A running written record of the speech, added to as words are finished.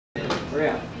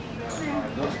Yeah.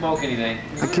 Don't smoke anything.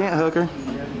 I can't, Hooker.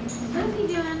 What's he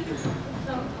doing?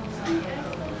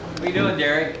 What are you doing,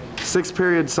 Darrick? 6th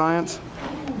period science.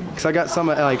 Because I got some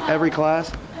at like every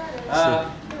class.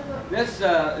 This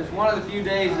is one of the few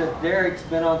days that Darrick's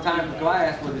been on time for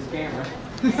class with his camera.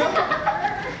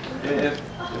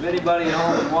 if anybody at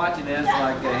home is watching this,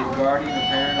 like his guardian, a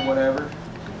parent, or whatever.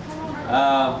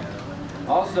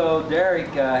 Also,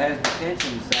 Darrick has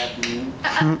detention this afternoon.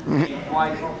 He was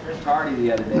quite tardy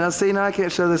the other day. Now see, now I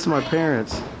can't show this to my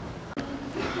parents.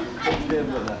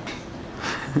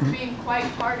 Being quite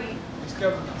tardy. He's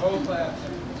covered the whole class.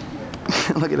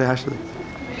 Look at Ashley.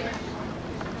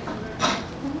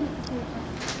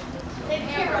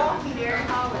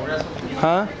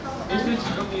 Huh? He said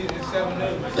she's going to be at 7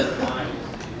 noon.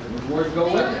 Where'd it go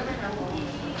with it?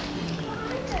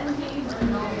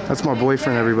 That's my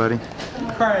boyfriend, everybody.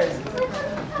 Crazy.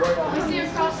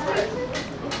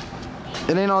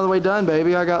 It ain't all the way done,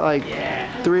 baby. I got like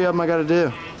 3 of them I got to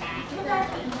do.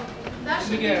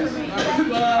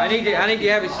 I need to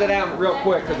have you sit down real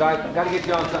quick because I got to get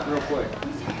you on something real quick.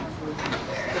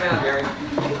 Sit down, Darrick.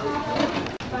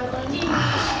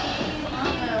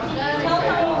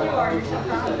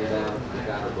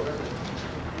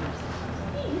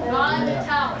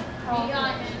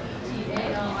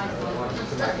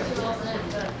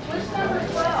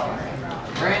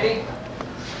 Brandy?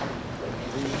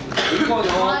 You going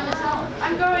home?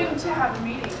 I'm going to have a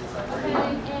meeting.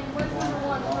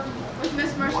 With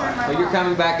Miss Mercer and my Oh, you're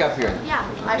coming back up here. Yeah.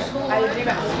 I do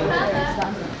got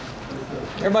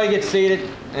Everybody get seated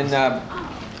and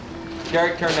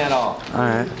Darrick, turn that off. All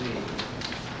right.